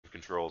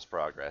controls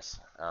progress.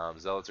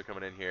 Zealots are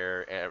coming in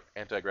here.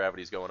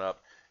 Anti-gravity's going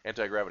up.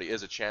 Anti-gravity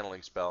is a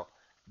channeling spell,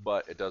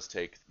 but it does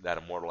take that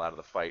immortal out of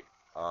the fight.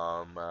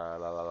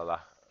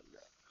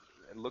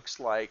 It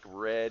looks like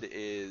red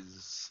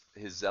is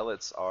his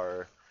zealots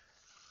are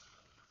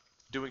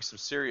doing some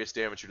serious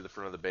damage to the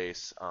front of the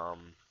base. I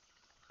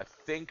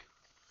think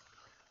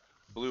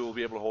blue will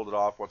be able to hold it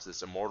off once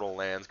this immortal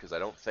lands, because I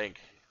don't think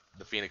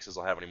the phoenixes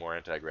will have any more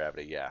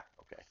anti-gravity. Yeah,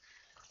 okay.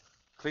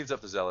 Cleans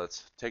up the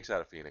zealots, takes out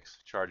a phoenix,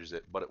 charges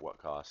it, but at what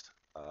cost?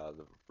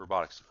 The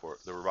robotics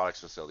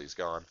facility is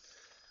gone.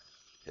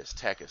 His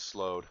tech is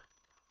slowed,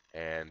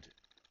 and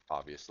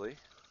obviously,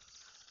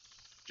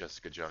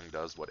 JessicaJung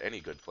does what any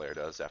good player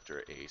does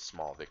after a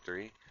small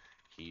victory.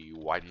 He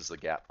widens the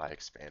gap by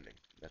expanding.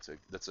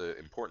 That's a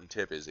important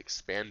tip, is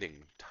expanding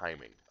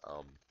timing.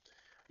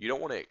 You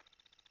don't want to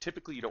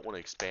typically you don't want to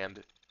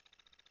expand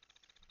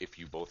if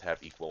you both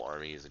have equal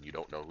armies and you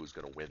don't know who's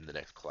going to win the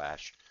next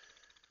clash,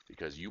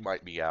 because you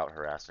might be out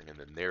harassing and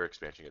then their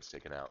expansion gets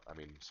taken out. I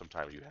mean,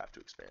 sometimes you have to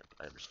expand.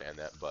 I understand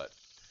that, but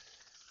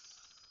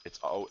it's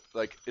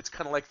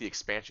kind of like the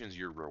expansion's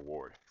your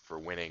reward for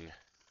winning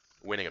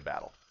a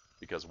battle,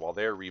 because while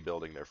they're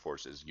rebuilding their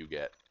forces, you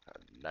get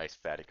a nice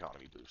fat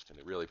economy boost, and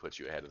it really puts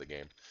you ahead of the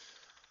game.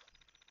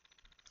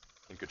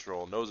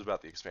 iNControl knows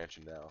about the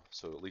expansion now,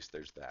 so at least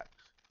there's that.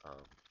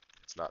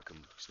 It's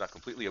not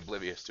completely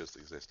oblivious to its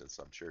existence.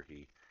 I'm sure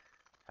he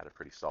had a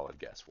pretty solid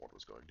guess what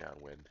was going down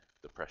when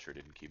the pressure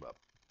didn't keep up.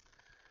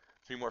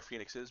 3 more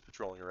phoenixes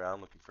patrolling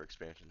around looking for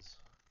expansions.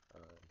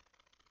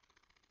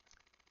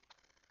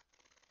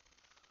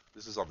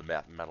 This is on the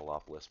map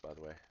Metalopolis, by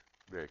the way.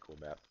 Very cool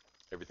map.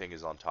 Everything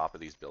is on top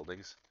of these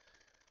buildings.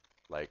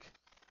 Like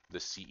the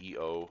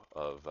CEO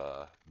of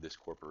this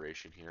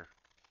corporation here,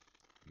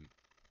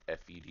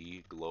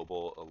 FED,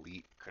 Global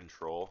Elite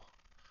Control,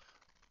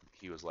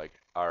 he was like,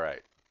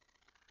 alright,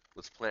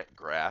 let's plant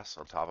grass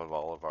on top of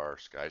all of our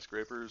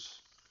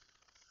skyscrapers.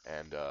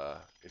 And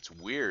it's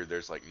weird,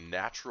 there's like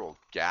natural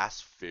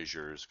gas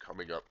fissures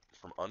coming up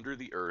from under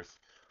the earth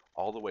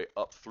all the way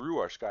up through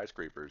our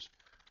skyscrapers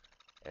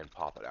and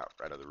pop it out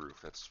right of the roof.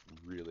 That's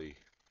really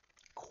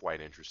quite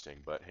interesting,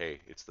 but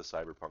hey, it's the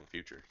cyberpunk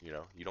future, you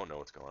know, you don't know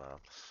what's going on.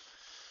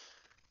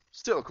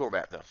 Still a cool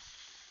map though.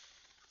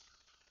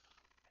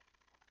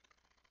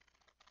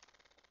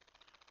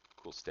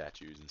 Cool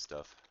statues and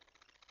stuff.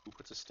 Who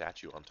puts a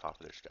statue on top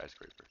of their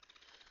skyscraper?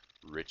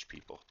 Rich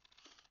people.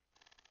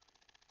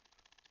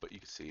 But you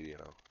can see, you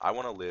know, I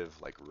want to live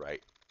like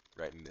right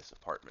in this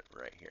apartment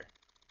right here.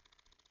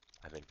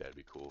 I think that'd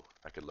be cool.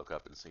 I could look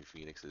up and see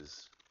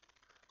phoenixes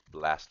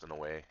blasting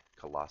away,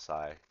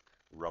 colossi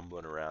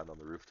rumbling around on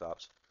the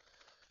rooftops.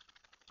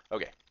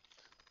 Okay,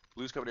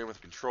 blue's coming in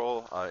with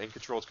control.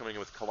 iNControl's coming in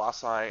with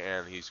colossi,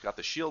 and he's got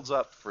the shields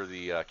up for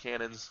the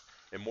cannons.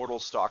 Immortal,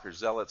 stalker,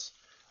 zealots.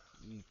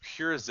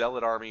 Pure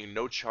zealot army,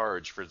 no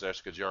charge for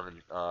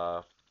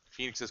JessicaJung.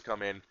 Phoenixes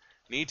come in,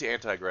 need to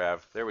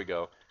anti-grav. There we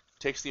go.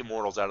 Takes the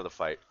immortals out of the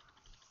fight.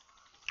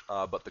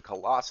 But the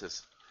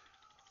Colossus,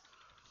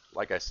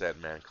 like I said,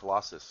 man,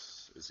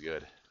 Colossus is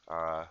good.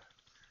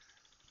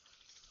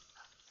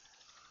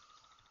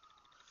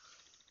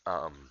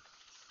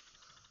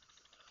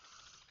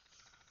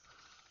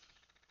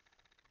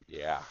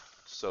 Yeah.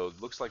 So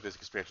it looks like this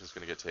expansion is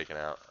going to get taken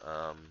out.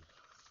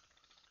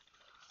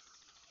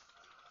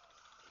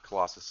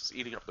 Colossus is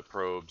eating up the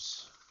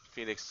probes.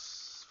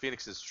 Phoenix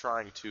is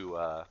trying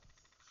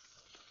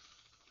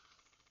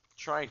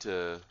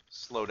to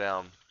slow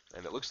down,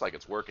 and it looks like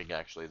it's working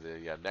actually.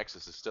 The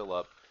Nexus is still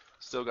up,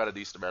 still got a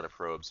decent amount of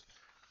probes.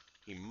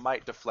 He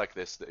might deflect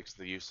this,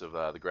 the use of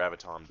the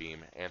graviton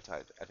beam. I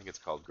think it's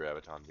called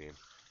graviton beam.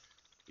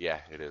 Yeah,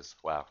 it is.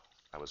 Wow,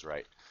 I was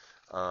right.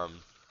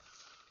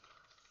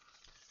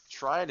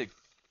 Trying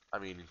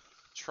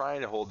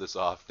to hold this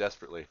off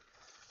desperately.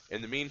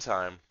 In the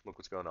meantime, look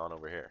what's going on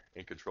over here.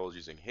 iNControl is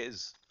using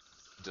his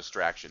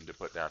distraction to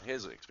put down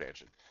his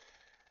expansion.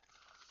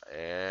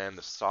 And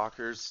the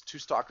stalkers, 2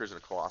 stalkers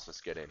and a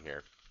Colossus get in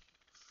here.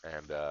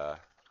 And,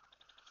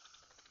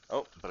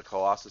 oh, but a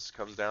Colossus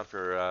comes down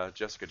for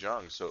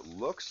JessicaJung. So it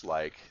looks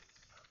like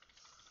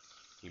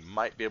he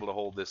might be able to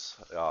hold this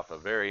off. A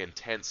very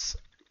intense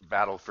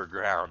battle for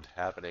ground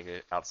happening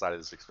outside of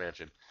this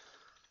expansion.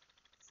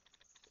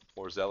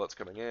 More zealots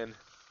coming in.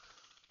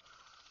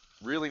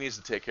 Really needs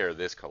to take care of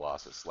this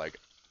Colossus. Like,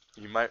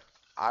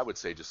 I would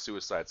say just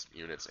suicide some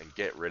units and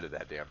get rid of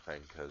that damn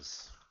thing,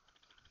 because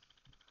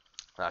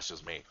that's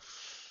just me.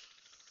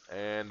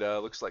 And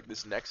looks like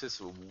this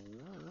Nexus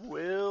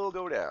will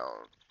go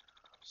down.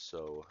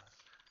 So,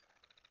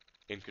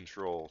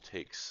 iNControl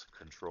takes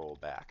control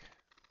back.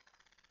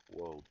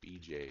 Whoa,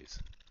 BJ's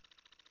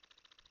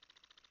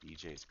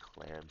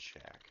Clan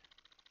Shack.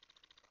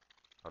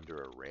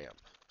 Under a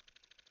ramp.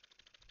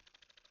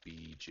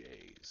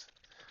 BJ's.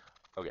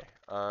 Okay,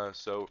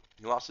 so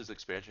he lost his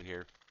expansion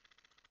here.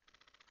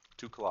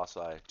 2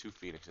 Colossi, 2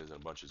 Phoenixes, and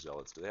a bunch of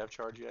Zealots. Do they have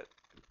charge yet?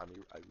 I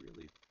mean, I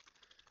really...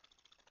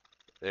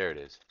 There it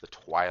is. The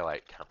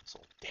Twilight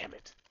Council. Damn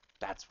it.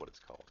 That's what it's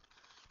called.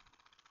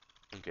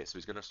 Okay, so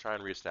he's going to try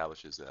and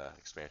reestablish his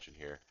expansion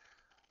here.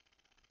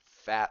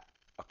 Fat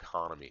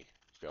economy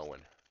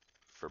going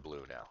for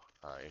blue now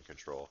in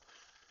control.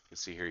 You can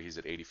see here he's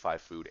at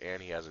 85 food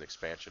and he has an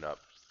expansion up.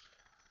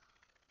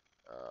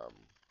 Um,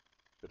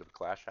 bit of a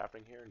clash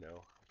happening here?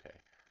 No? Okay.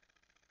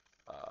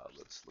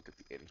 Let's look at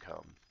the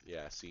income.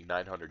 Yeah, see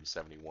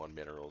 971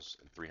 minerals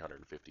and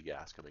 350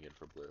 gas coming in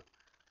for blue.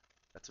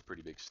 That's a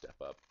pretty big step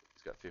up.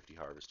 He's got 50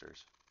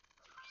 harvesters.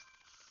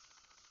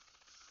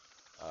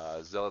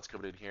 Zealots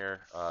coming in here.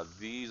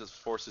 These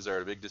forces are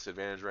at a big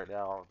disadvantage right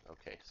now.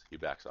 Okay, so he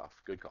backs off.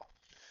 Good call.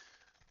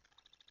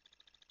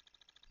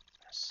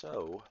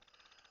 So,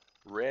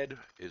 red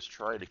is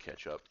trying to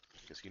catch up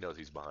because he knows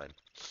he's behind.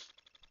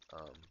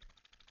 Um,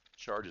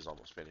 charge is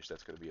almost finished.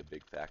 That's going to be a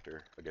big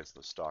factor against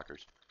the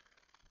stalkers.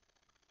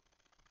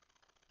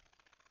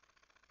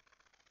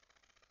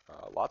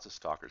 Lots of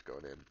stalkers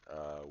going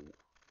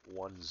in.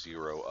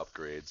 1-0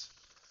 upgrades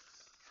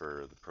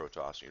for the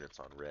Protoss units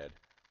on red.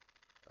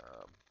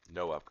 Um,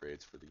 no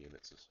upgrades for the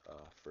units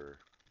for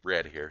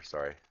red here.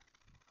 Sorry,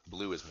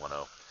 blue is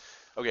 1-0.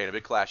 Okay, and a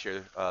big clash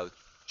here.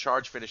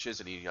 Charge finishes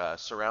and he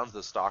surrounds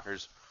the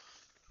stalkers.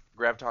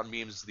 Graviton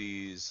beams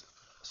these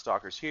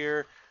stalkers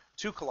here.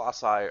 2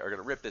 Colossi are going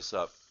to rip this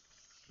up.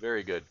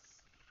 Very good.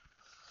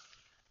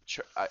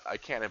 I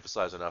can't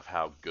emphasize enough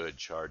how good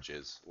Charge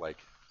is. Like,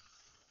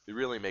 it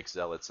really makes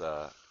Zealots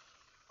an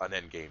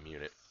endgame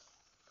unit.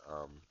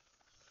 Um,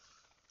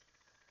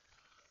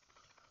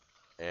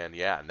 and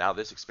yeah, now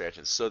this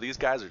expansion. So these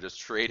guys are just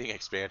trading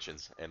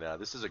expansions, and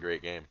this is a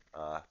great game.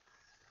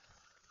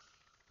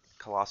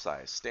 Colossi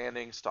is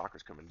standing,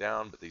 Stalkers coming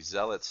down, but these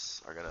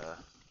Zealots are going to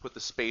put the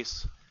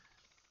space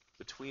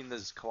between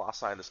the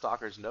Colossi and the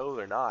Stalkers. No,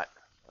 they're not.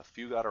 A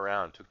few got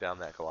around, took down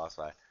that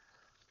Colossi.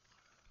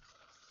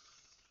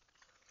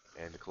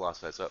 And the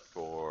Colossi is up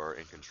for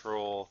in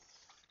control.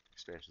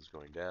 Expansion's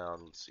going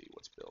down. Let's see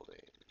what's building.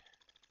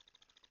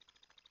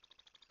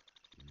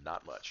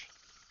 Not much.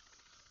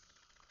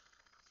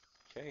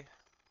 Okay.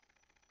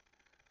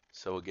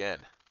 So again,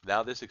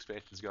 now this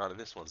expansion's gone and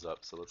this one's up,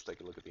 so let's take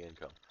a look at the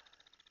income.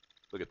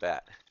 Look at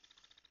that.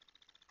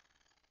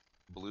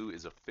 Blue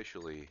is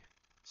officially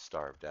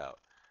starved out.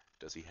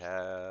 Does he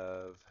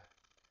have...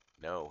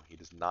 No, he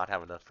does not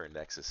have enough for a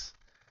Nexus.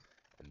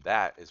 And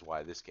that is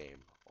why this game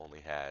only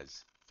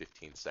has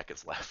 15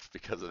 seconds left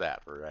because of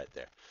that right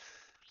there.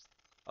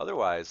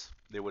 Otherwise,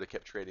 they would have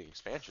kept trading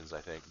expansions,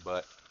 I think,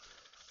 but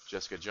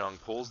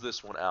JessicaJung pulls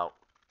this one out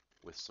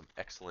with some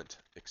excellent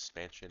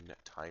expansion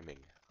timing.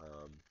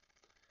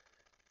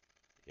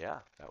 Yeah,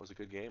 that was a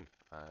good game.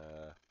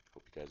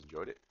 Hope you guys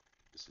enjoyed it.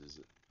 This is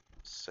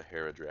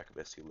SaharaDrac of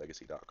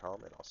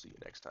SCIIlegacy.com, and I'll see you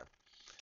next time.